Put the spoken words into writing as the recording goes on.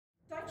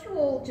don't you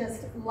all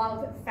just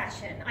love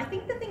fashion? I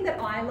think the thing that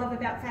I love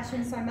about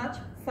fashion so much,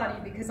 funny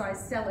because I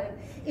sell it,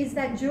 is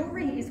that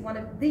jewellery is one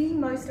of the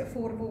most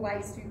affordable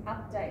ways to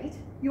update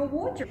your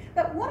wardrobe.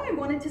 But what I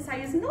wanted to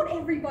say is not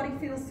everybody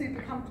feels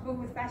super comfortable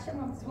with fashion.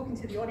 I was talking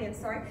to the audience,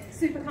 sorry,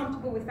 super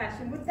comfortable with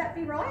fashion. Would that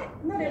be right?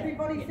 Not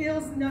everybody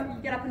feels, no,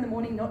 you get up in the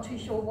morning not too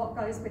sure what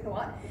goes with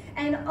what.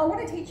 And I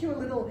want to teach you a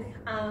little,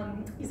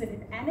 is it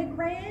an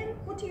anagram?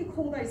 What do you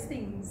call those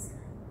things?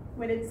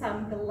 When it's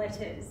the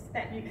letters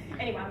that you,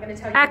 anyway, I'm going to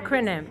tell you.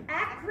 Acronym.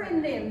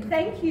 Acronym,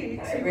 thank you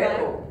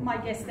to my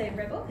guest there,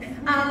 Rebel.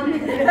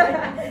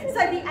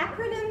 So the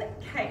acronym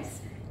case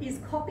is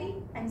copy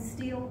and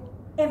steal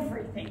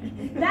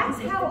everything. That's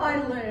how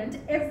I learned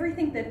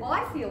everything that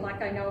I feel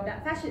like I know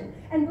about fashion.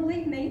 And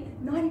believe me,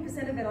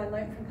 90% of it I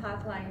learned from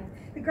Park Lane.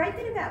 The great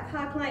thing about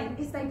Park Lane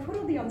is they put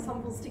all the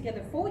ensembles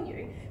together for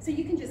you, so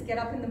you can just get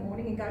up in the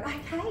morning and go,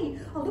 okay,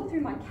 I'll look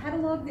through my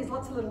catalogue. There's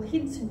lots of little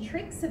hints and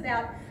tricks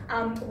about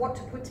what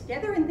to put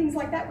together and things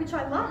like that, which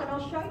I love, and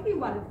I'll show you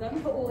one of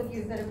them for all of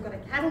you that have got a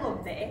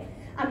catalogue there.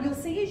 You'll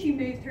see as you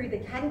move through the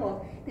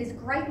catalogue, there's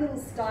great little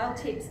style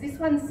tips. This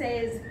one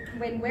says,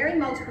 when wearing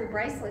multiple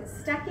bracelets,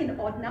 stack in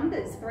odd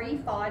numbers, 3,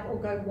 5, or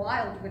go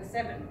wild with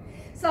 7.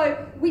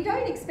 So we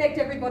don't expect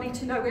everybody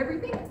to know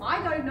everything.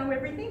 I don't know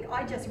everything.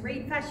 I just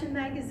read fashion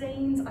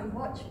magazines, I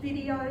watch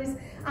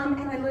videos,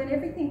 and I learn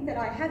everything that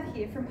I have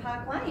here from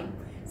Park Lane.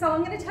 So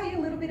I'm going to tell you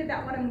a little bit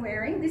about what I'm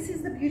wearing. This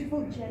is the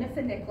beautiful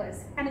Jennifer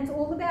necklace, and it's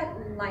all about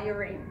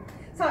layering.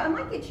 So I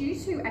might get you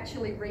to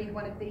actually read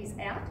one of these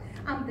out.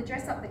 The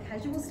dress up the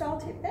casual style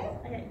tip there.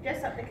 Okay,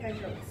 dress up the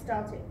casual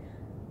style tip.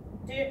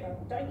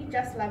 Don't you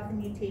just love the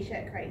new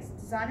t-shirt craze?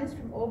 Designers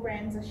from all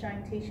brands are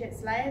showing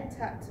t-shirts layered,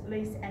 tucked,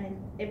 loose, and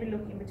in every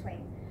look in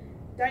between.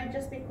 Don't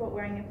just be caught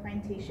wearing a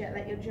plain t-shirt.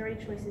 Let your jewelry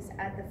choices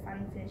add the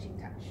fun finishing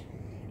touch.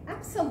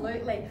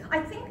 Absolutely. I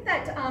think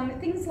that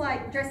things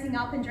like dressing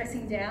up and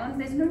dressing down,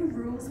 there's no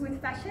rules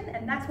with fashion,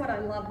 and that's what I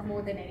love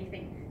more than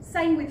anything.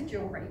 Same with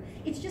jewellery.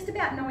 It's just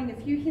about knowing a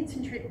few hints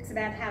and tricks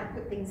about how to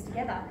put things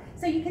together.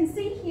 So you can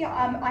see here,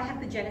 I have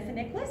the Jennifer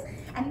necklace,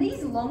 and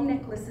these long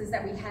necklaces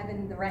that we have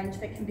in the range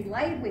that can be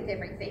layered with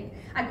everything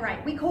are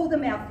great. We call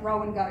them our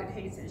throw and go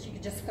pieces. You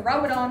can just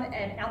throw it on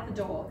and out the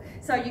door.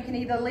 So you can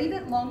either leave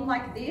it long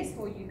like this,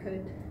 or you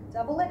could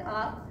double it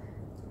up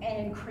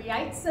and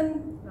create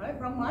some, no,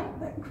 wrong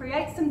one,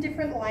 create some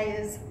different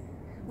layers,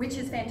 which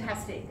is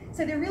fantastic.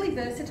 So they're really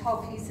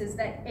versatile pieces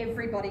that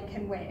everybody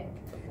can wear.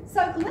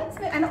 So let's,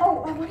 and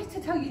oh, I wanted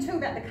to tell you too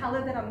about the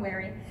colour that I'm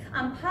wearing.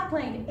 Park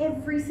Lane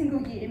every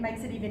single year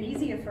makes it even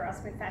easier for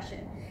us with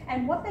fashion.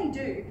 And what they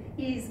do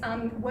is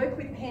work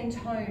with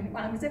Pantone.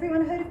 Has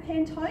everyone heard of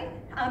Pantone?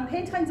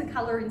 Pantone's a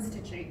colour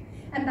institute.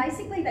 And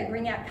basically they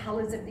bring out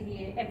colours of the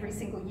year every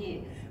single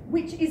year,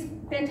 which is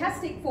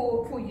fantastic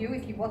for you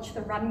if you watch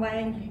the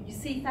runway and you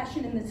see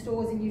fashion in the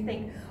stores and you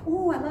think,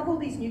 oh, I love all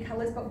these new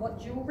colours, but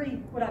what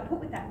jewellery would I put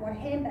with that? What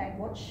handbag,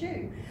 what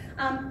shoe?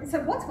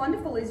 So what's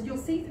wonderful is you'll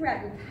see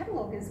throughout your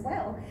catalogue as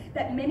well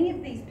that many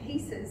of these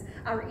pieces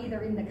are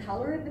either in the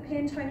colour of the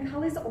Pantone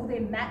colours or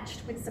they're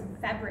matched with some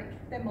fabric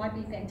that might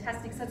be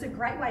fantastic. So it's a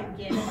great way,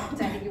 again, of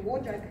updating your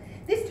wardrobe.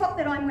 This top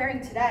that I'm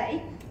wearing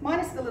today,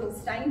 minus the little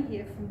stain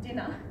here from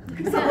dinner,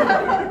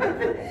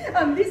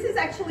 this is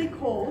actually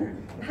called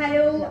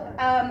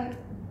Pale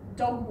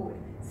Dogwood.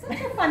 Such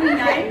a funny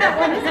name, that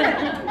one, isn't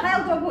it?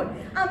 Pale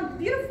Dogwood.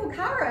 Beautiful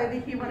Cara over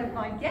here, one of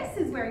my guests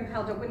is wearing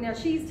Pale Dogwood. Now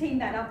she's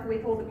teamed that up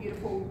with all the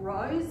beautiful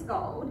rose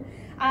gold,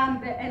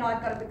 and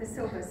I've got it with the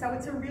silver. So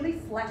it's a really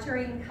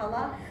flattering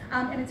colour,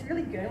 and it's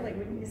really girly,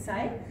 wouldn't you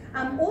say?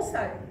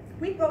 Also,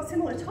 we've got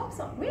similar tops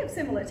on. We have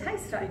similar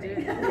taste, I do.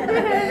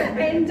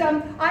 And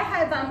I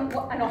have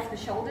an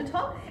off-the-shoulder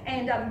top,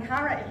 and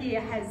Cara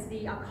here has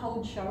the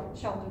cold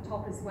shoulder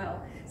top as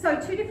well. So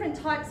two different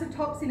types of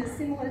tops in a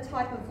similar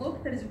type of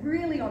look that is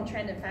really on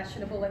trend and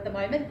fashionable at the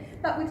moment,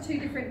 but with two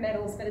different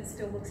metals, but it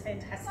still looks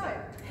fantastic. So,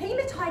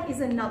 hematite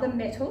is another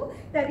metal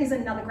that is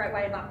another great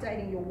way of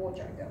updating your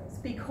wardrobe, girls,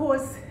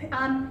 because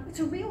it's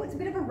a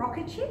bit of a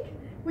rocket chick,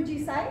 would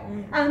you say?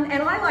 And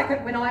I like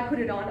it when I put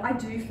it on. I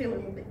do feel a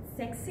little bit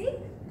sexy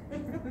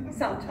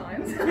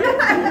sometimes. So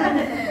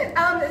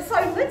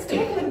let's talk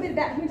a little bit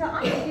about hematite.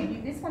 I'm going to give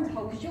you this one to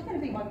hold because you're going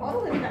to be my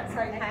model if that's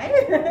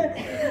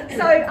okay.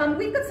 So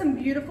we've got some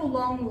beautiful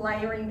long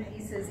layering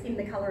pieces in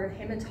the colour of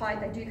hematite.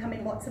 They do come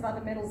in lots of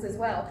other metals as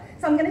well.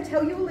 So I'm going to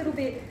tell you a little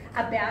bit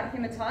about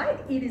hematite.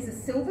 It is a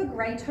silver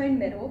grey tone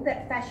metal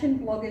that fashion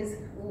bloggers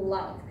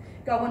love.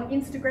 Go on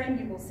Instagram,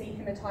 you will see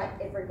hematite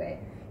everywhere.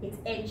 It's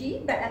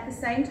edgy, but at the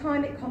same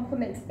time it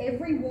complements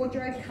every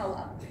wardrobe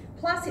colour.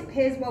 Plus it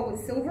pairs well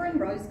with silver and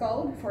rose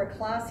gold for a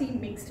classy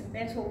mixed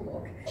metal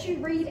look. You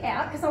read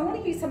out, because I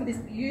want to use some of this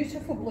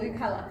beautiful blue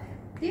colour.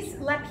 This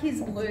Lapis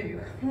blue,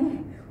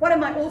 one of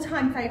my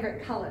all-time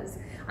favourite colours.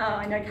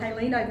 I know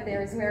Kayleen over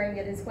there is wearing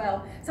it as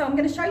well. So I'm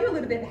going to show you a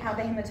little bit how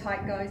the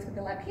hematite goes with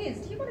the Lapis.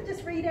 Do you want to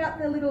just read out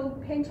the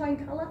little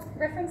Pantone colour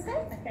reference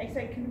there? Okay,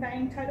 so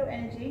conveying total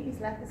energy is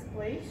Lapis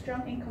blue,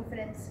 strong and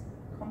confident.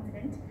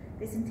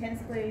 This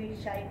intense blue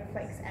shade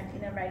reflects an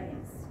inner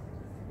radiance.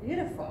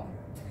 Beautiful.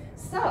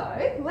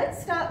 So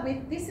let's start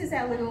with, this is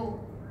our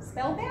little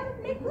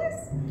spellbound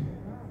necklace.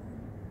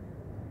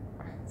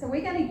 So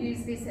we're going to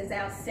use this as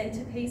our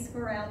centerpiece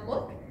for our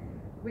look,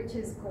 which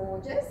is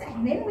gorgeous.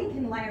 And then we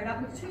can layer it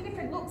up with two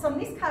different looks. On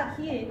this card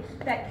here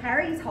that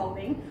Carrie's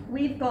holding,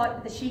 we've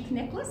got the chic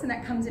necklace, and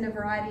that comes in a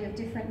variety of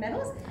different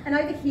metals. And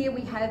over here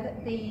we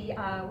have the,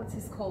 what's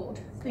this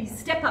called? The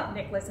step-up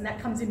necklace, and that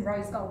comes in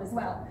rose gold as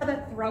well.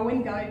 The throw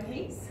and go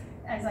piece,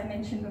 as I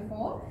mentioned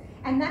before.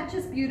 And that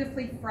just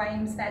beautifully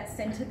frames that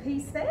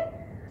centerpiece there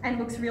and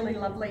looks really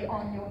lovely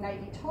on your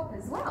navy top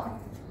as well.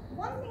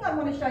 One thing I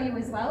want to show you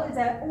as well is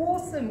our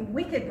awesome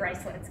wicked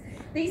bracelets.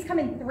 These come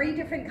in 3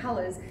 different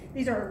colours.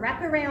 These are a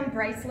wraparound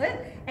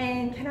bracelet,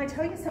 and can I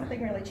tell you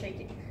something really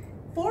cheeky?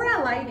 For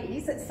our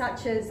ladies,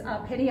 such as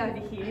Penny over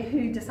here,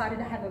 who decided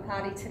to have a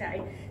party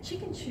today, she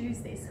can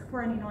choose this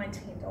for only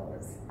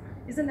 $19.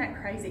 Isn't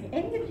that crazy?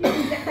 Any of you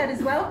can get that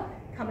as well?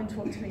 Come and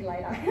talk to me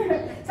later.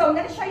 So I'm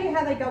going to show you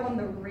how they go on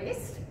the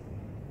wrist.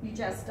 You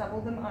just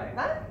double them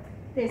over.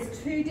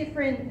 There's 2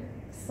 different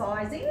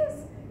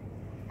sizings.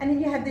 And then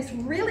you have this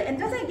really, and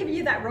doesn't it give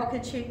you that rocker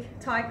chick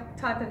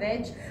type of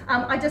edge?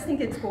 I just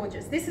think it's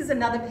gorgeous. This is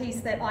another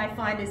piece that I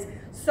find is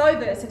so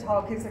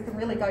versatile because it can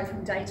really go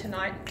from day to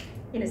night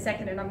in a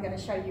second, and I'm going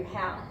to show you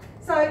how.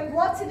 So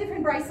lots of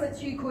different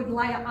bracelets you could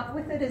layer up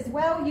with it as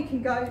well. You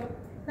can go,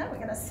 no, we're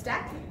going to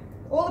stack,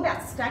 all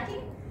about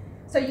stacking.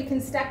 So you can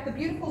stack the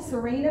beautiful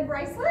Serena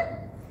bracelet,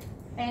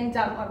 and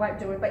I won't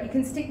do it, but you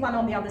can stick one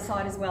on the other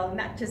side as well, and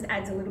that just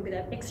adds a little bit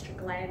of extra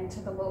glam to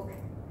the look.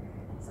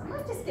 I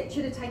might just get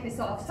you to take this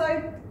off.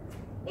 So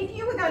if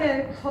you were going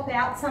to hop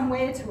out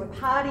somewhere to a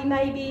party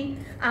maybe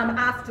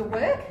after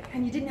work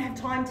and you didn't have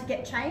time to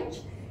get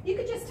changed, you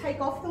could just take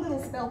off the little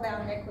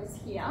spellbound necklace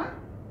here,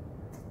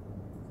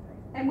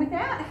 and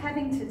without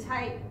having to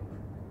take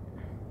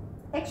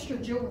extra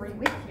jewellery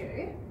with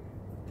you,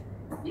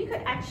 you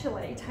could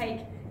actually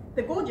take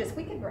the gorgeous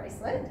wicked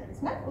bracelet.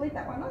 No, leave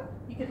that one on.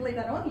 You could leave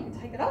that on, you can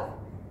take it off.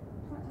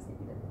 I might just get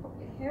you to pop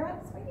your hair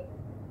up, sweetie.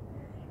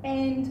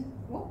 And,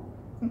 whoop.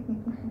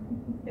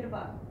 Bit of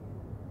a,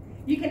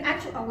 you can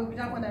actually, oh, we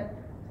don't want to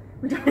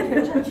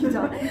choke you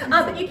down.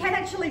 But you can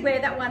actually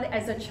wear that one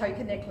as a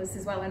choker necklace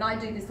as well, and I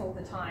do this all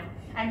the time.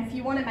 And if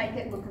you want to make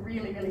it look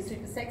really, really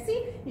super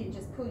sexy, you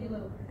just pull your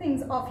little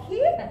things off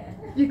here.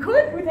 You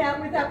could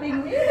without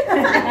being weird.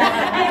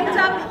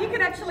 And you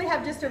can actually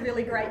have just a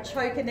really great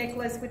choker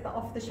necklace with the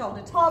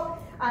off-the-shoulder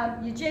top,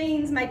 your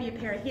jeans, maybe a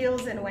pair of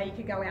heels, and away you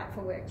could go out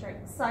for work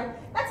drinks. So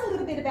that's a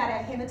little bit about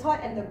our hematite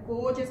and the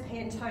gorgeous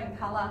Pantone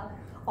colour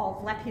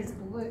of lapis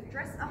blue.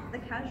 Dress up the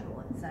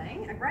casual, it's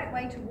saying. A great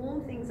way to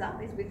warm things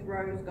up is with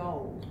rose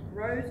gold.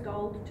 Rose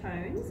gold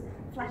tones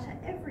flatter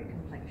every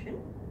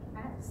complexion.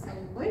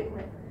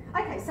 Absolutely.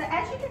 Okay, so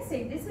as you can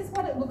see, this is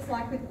what it looks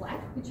like with black,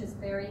 which is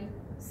very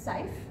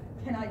safe,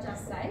 can I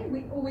just say.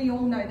 We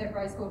all know that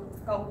rose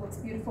gold looks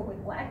beautiful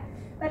with black,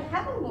 but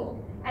have a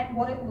look at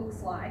what it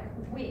looks like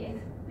with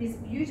this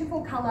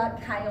beautiful colour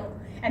kale.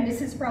 And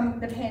this is from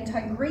the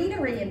Pantone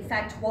Greenery, in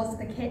fact, was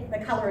the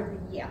colour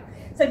of the year.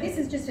 So this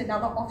is just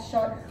another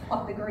offshot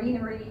of the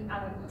Greenery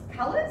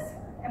colours.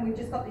 And we've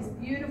just got this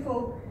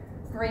beautiful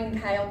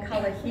green kale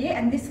colour here.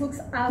 And this looks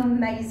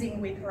amazing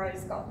with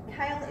rose gold.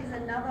 Kale is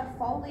another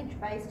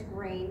foliage-based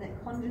green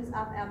that conjures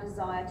up our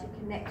desire to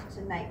connect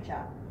to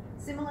nature,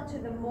 similar to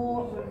the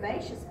more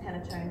vivacious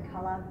Pantone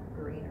colour,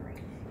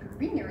 Greenery.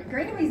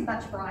 Greenery is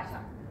much brighter.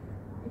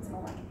 It's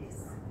more like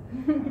this.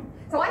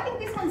 So I think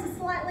this one's a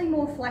slightly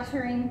more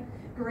flattering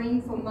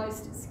green for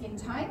most skin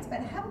tones, but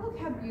have a look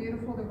how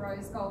beautiful the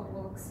rose gold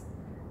looks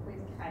with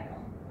kale.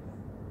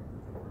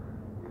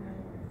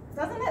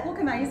 Doesn't that look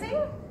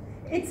amazing?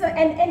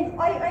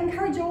 And I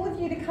encourage all of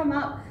you to come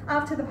up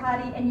after the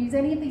party and use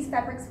any of these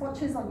fabric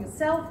swatches on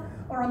yourself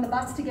or on the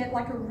bus to get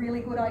like a really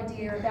good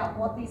idea about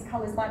what these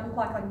colours might look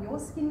like on your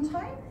skin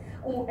tone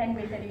and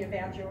with any of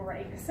our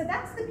jewellery. So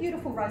that's the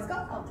beautiful rose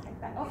gold. I'll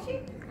take that off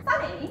you.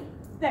 Funny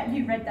that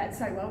you read that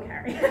so well,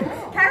 Carrie.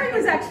 Carrie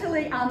was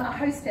actually a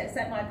hostess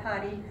at my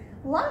party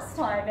last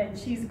time, and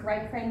she's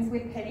great friends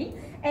with Penny,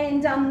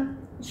 and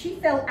she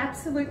fell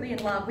absolutely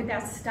in love with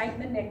our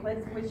statement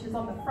necklace, which is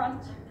on the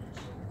front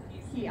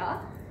here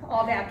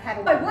of our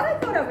catalogue. So what I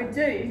thought I would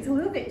do, it's a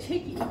little bit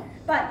cheeky,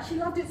 but she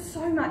loved it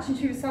so much and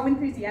she was so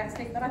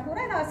enthusiastic that I thought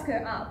I'd ask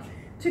her up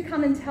to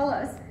come and tell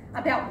us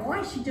about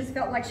why she just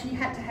felt like she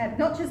had to have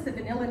not just the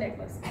vanilla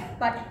necklace,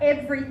 but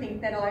everything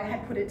that I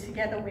had put it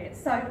together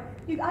with. So, are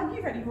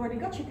you ready? You've already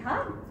got your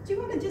card. Do you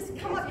want to just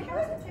come up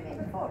here? To me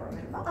before,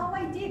 remember? Oh,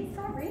 I did,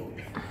 sorry.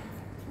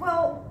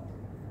 Well,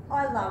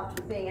 I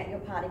loved being at your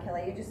party,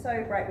 Kelly. You're just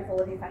so great with all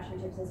of your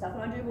fashion tips and stuff,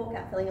 and I do walk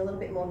out feeling a little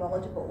bit more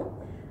knowledgeable.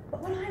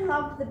 But what I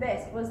loved the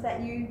best was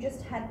that you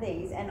just had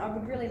these, and I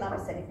would really love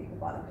a set if you could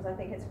buy them, because I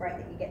think it's great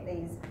that you get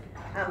these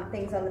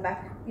things on the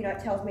back. You know, it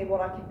tells me what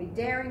I could be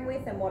daring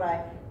with and what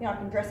I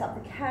can dress up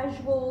the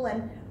casual.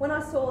 And when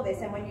I saw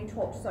this, and when you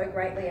talked so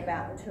greatly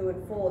about the 2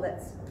 and 4,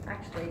 that's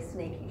actually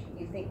sneaky.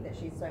 You think that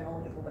she's so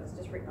knowledgeable, but it's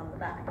just written on the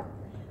back.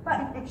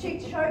 But she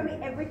showed me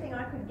everything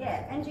I could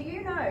get. And do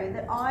you know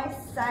that I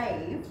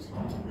saved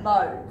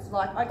loads?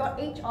 Like, I got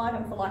each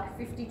item for like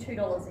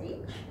 $52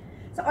 each.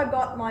 So I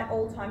got my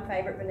all-time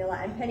favourite vanilla,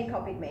 and Penny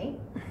copied me,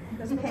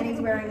 because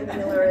Penny's wearing the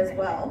vanilla as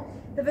well.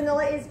 The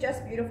vanilla is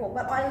just beautiful,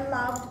 but I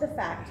loved the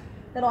fact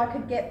that I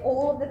could get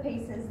all of the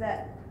pieces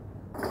that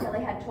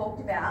Kelly had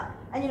talked about.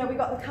 And you know, we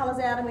got the colours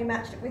out and we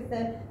matched it with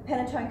the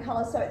Pantone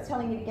colours, so it's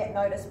telling you to get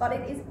noticed. But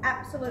it is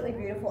absolutely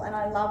beautiful, and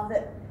I love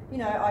that, you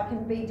know, I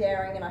can be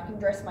daring and I can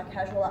dress my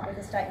casual up with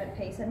a statement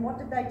piece. And what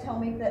did they tell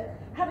me? That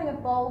having a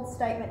bold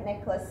statement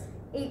necklace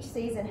each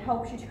season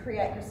helps you to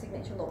create your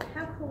signature look.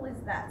 How cool is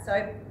that?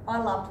 So I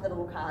loved the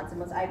little cards and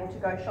was able to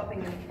go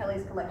shopping in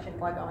Kelly's collection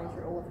by going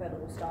through all of her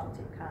little style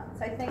tip cards.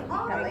 So thank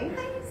you, Kelly.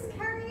 Thanks,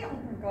 Carrie. Oh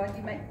my God,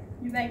 you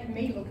make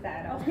me look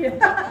bad.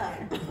 Yeah.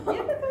 You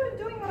ever thought of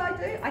doing what I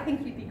do? I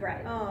think you'd be great.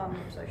 Oh, I'm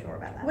not so sure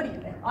about that. What do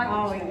you think?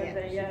 I think she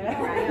would be,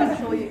 yeah. I'm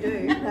sure you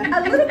do.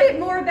 A little bit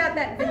more about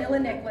that vanilla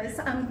necklace.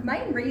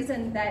 Main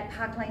reason that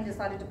Park Lane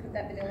decided to put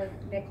that vanilla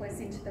necklace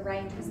into the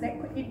range was that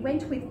it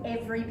went with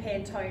every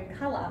Pantone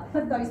colour.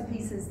 Of those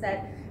pieces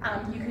that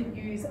you could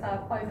use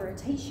over a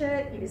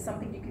t-shirt. It is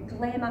something you could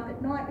glam up at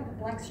night with a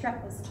black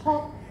strapless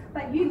top.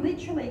 But you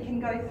literally can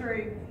go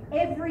through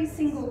every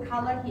single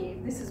colour here.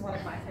 This is one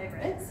of my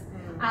favourites.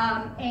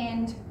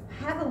 And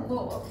have a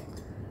look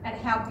at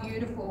how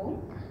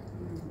beautiful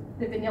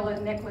the vanilla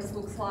necklace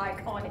looks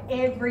like on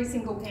every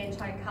single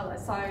Pantone colour.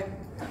 So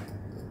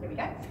here we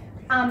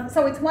go.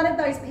 So it's one of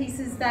those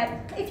pieces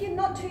that if you're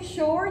not too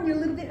sure and you're a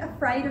little bit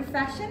afraid of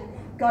fashion,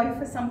 go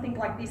for something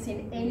like this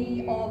in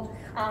any of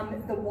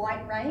the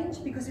white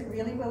range, because it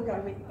really will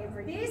go with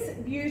everything. This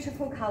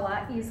beautiful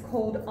colour is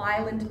called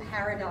Island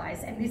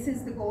Paradise, and this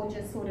is the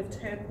gorgeous sort of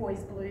turquoise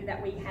blue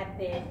that we have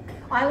there.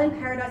 Island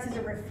Paradise is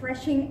a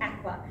refreshing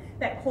aqua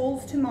that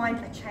calls to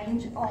mind a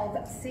change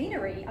of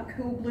scenery, a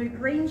cool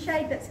blue-green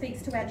shade that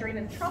speaks to our dream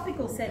of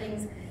tropical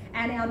settings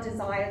and our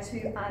desire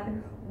to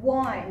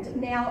unwind.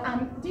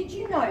 Now, did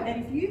you know that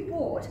if you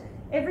bought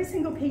every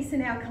single piece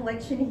in our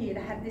collection here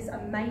to have this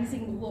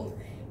amazing look,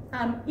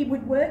 it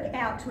would work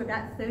out to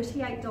about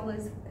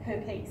 $38 per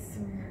piece.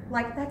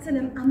 Like, that's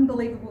an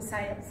unbelievable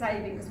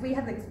saving, because we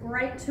have this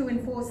great 2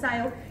 and 4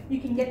 sale. You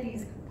can get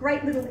these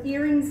great little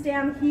earrings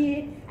down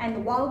here and the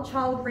Wild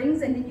Child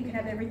rings, and then you can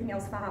have everything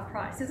else for half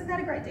price. Isn't that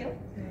a great deal?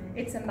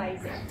 It's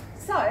amazing.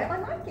 So I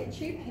might get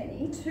you,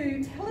 Penny,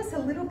 to tell us a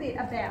little bit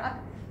about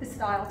the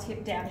style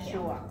tip down here.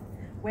 Sure.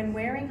 When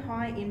wearing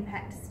high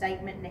impact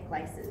statement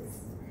necklaces,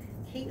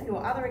 keep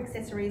your other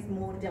accessories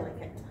more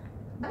delicate.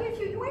 If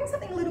you're wearing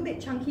something a little bit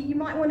chunky, you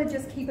might want to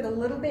just keep it a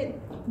little bit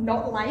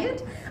not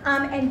layered,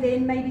 and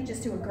then maybe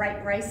just do a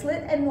great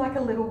bracelet and like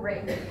a little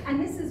ring. And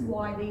this is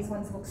why these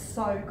ones look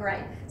so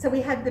great. So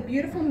we have the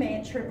beautiful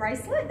mantra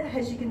bracelet.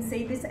 As you can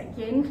see, this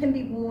again can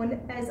be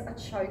worn as a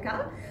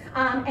choker,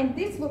 and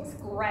this looks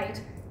great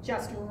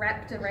just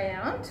wrapped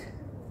around.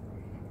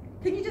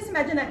 Can you just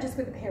imagine that just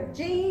with a pair of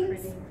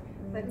jeans?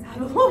 Let's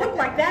have a look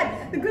like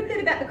that. The good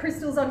bit about the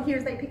crystals on here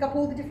is they pick up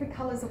all the different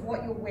colours of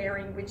what you're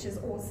wearing, which is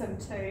awesome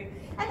too.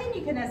 And then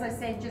you can, as I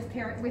said, just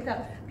pair it with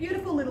a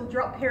beautiful little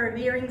drop pair of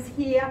earrings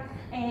here,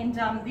 and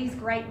these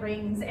great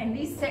rings and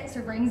these sets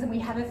of rings, and we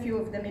have a few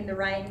of them in the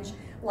range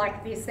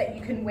like this that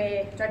you can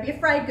wear. Don't be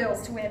afraid,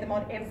 girls, to wear them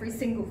on every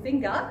single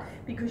finger,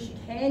 because you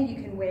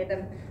can wear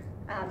them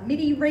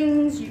midi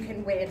rings, you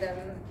can wear them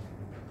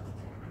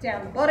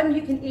down the bottom.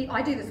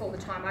 I do this all the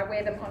time. I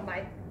wear them on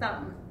my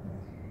thumb.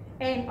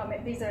 And I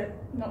mean, these are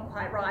not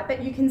quite right,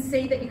 but you can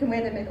see that you can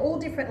wear them at all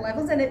different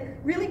levels, and a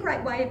really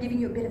great way of giving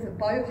you a bit of a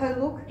boho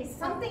look is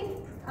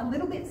something a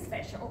little bit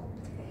special.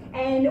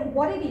 And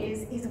what it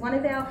is one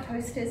of our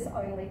hostess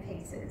only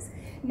pieces.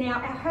 Now,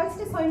 our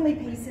hostess only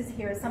pieces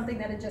here is something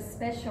that are just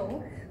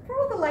special for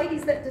all the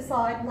ladies that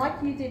decide,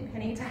 like you did,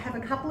 Penny, to have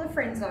a couple of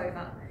friends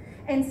over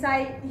and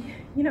say,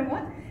 you know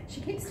what,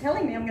 she keeps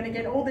telling me I'm going to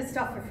get all this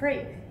stuff for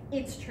free.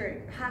 It's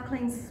true. Park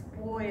Lane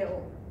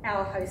spoil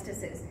our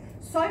hostesses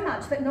so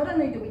much that not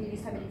only do we give you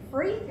so many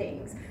free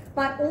things,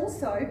 but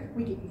also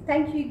we give you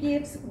thank you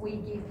gifts, we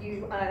give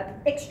you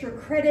extra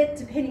credit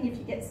depending if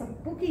you get some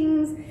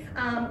bookings,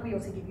 we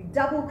also give you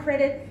double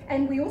credit,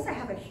 and we also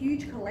have a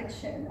huge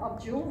collection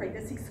of jewellery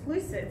that's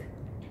exclusive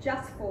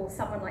just for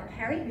someone like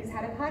Carrie, who's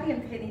had a party,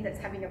 and Penny, that's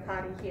having a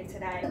party here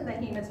today. The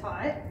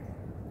hematite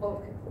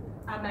look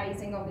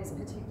amazing on this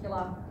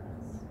particular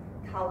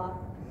colour.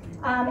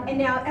 And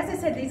now, as I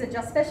said, these are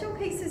just special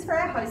pieces for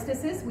our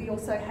hostesses. We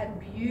also have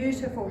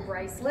beautiful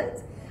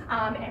bracelets,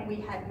 and we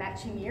have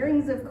matching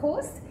earrings, of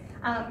course,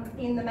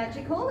 in the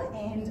magical,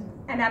 and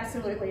an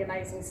absolutely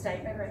amazing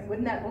statement ring.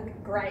 Wouldn't that look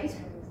great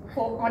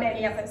on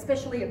any of it,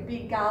 especially a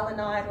big gala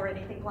night or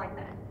anything like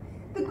that?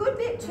 The good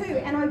bit too,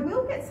 and I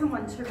will get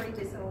someone to read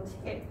this little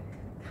tip.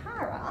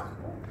 Cara,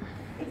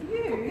 if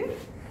you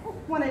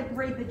want to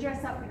read the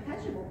dress up for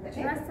casual bit.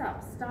 Dress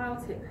up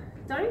style tip.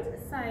 Don't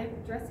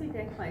save dressy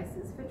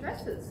necklaces for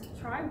dresses.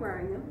 Try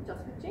wearing them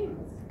just with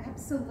jeans.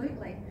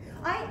 Absolutely.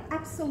 I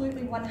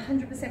absolutely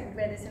 100% would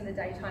wear this in the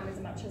daytime as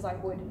much as I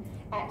would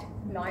at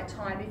night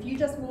time. If you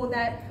just wore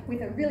that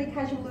with a really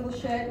casual little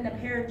shirt and a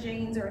pair of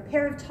jeans or a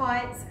pair of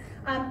tights,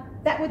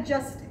 that would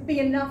just be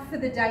enough for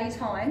the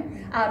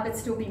daytime, but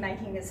still be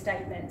making a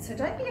statement. So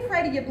don't be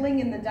afraid of your bling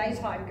in the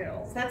daytime,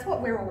 girls. That's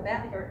what we're all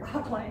about here at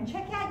Heartline.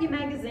 Check out your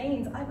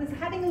magazines. I was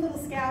having a little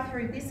scour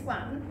through this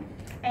one,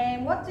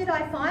 and what did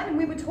I find? And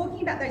we were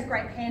talking about those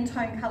great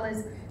Pantone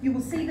colours. You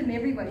will see them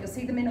everywhere. You'll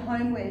see them in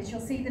homewares. You'll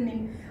see them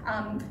in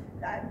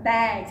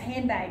bags,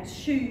 handbags,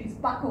 shoes,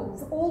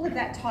 buckles, all of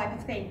that type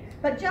of thing.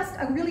 But just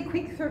a really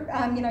quick,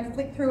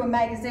 flick through a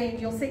magazine,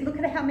 you'll see, look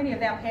at how many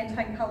of our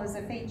Pantone colours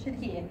are featured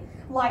here,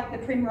 like the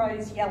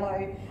primrose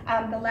yellow,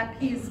 the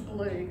lapis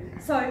blue.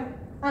 So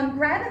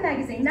grab a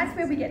magazine. That's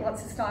where we get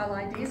lots of style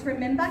ideas.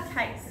 Remember,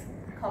 Case,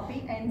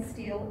 copy and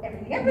steal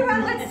everything.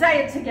 Everyone, let's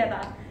say it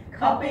together.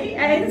 Copy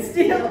and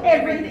steal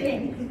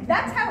everything.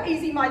 That's how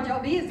easy my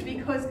job is,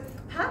 because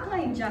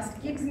Heartline just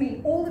gives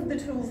me all of the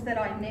tools that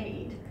I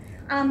need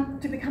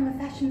to become a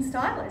fashion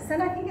stylist.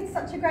 And I think it's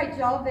such a great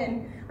job,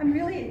 and I'm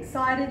really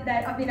excited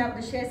that I've been able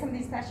to share some of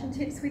these fashion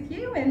tips with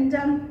you. And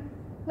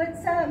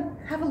let's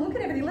have a look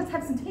at everything. Let's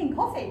have some tea and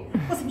coffee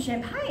or some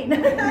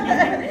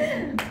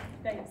champagne.